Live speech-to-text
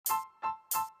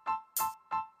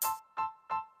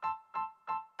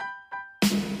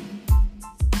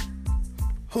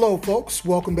Hello, folks.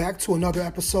 Welcome back to another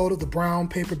episode of the Brown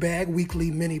Paper Bag Weekly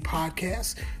Mini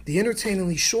Podcast, the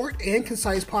entertainingly short and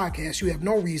concise podcast you have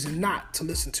no reason not to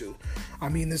listen to.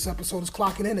 This episode is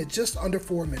clocking in at just under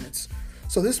 4 minutes.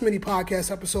 So this mini podcast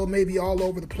episode may be all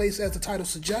over the place as the title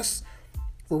suggests.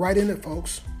 We're right in it,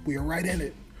 folks. We are right in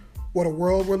it. What a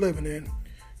world we're living in.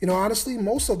 Honestly,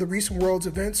 most of the recent world's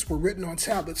events were written on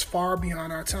tablets far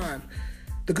beyond our time.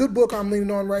 The good book I'm leaning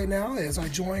on right now, as I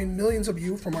join millions of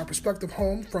you from our respective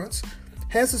home fronts,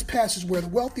 has this passage where the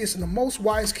wealthiest and the most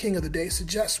wise king of the day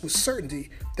suggests with certainty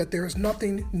that there is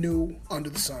nothing new under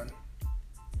the sun.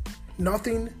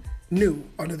 Nothing new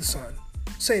under the sun.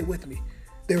 Say it with me.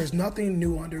 There is nothing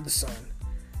new under the sun.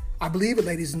 I believe it,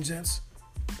 ladies and gents.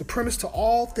 The premise to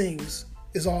all things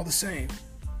is all the same.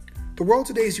 The world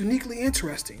today is uniquely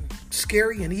interesting,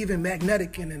 scary, and even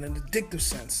magnetic in an addictive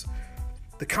sense.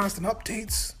 The constant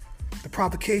updates, the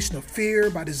provocation of fear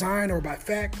by design or by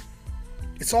fact,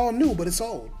 it's all new, but it's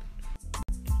old.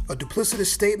 A duplicitous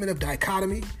statement of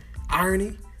dichotomy,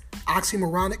 irony,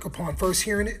 oxymoronic upon first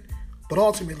hearing it, but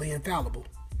ultimately infallible.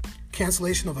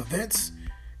 Cancellation of events,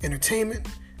 entertainment,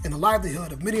 and the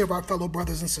livelihood of many of our fellow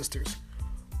brothers and sisters.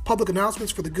 Public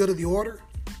announcements for the good of the order,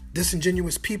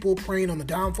 disingenuous people preying on the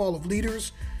downfall of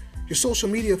leaders. Your social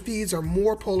media feeds are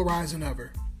more polarized than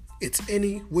ever. It's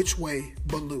any which way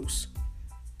but loose.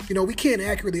 We can't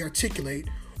accurately articulate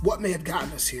what may have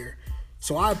gotten us here,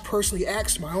 so I've personally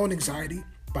axed my own anxiety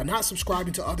by not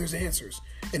subscribing to others' answers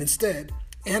and instead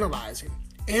analyzing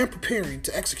and preparing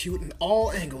to execute in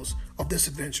all angles of this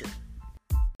adventure.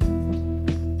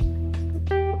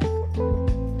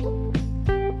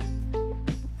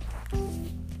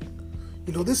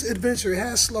 This adventure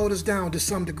has slowed us down to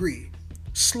some degree.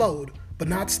 Slowed, but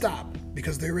not stopped,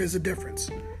 because there is a difference.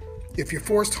 If you're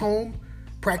forced home,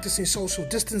 practicing social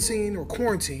distancing, or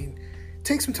quarantine,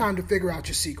 take some time to figure out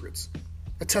your secrets.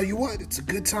 I tell you what, it's a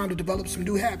good time to develop some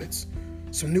new habits,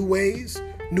 some new ways,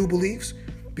 new beliefs,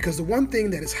 because the one thing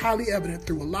that is highly evident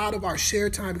through a lot of our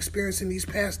shared time experiencing these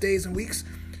past days and weeks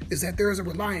is that there is a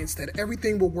reliance that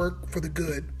everything will work for the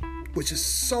good, which is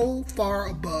so far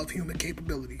above human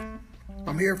capability.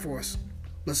 I'm here for us.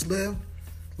 Let's live,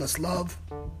 let's love,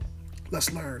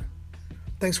 let's learn.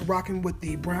 Thanks for rocking with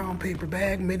the Brown Paper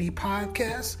Bag Mini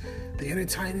Podcast, the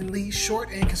entertainingly short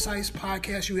and concise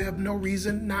podcast you have no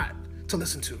reason not to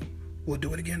listen to. We'll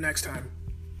do it again next time.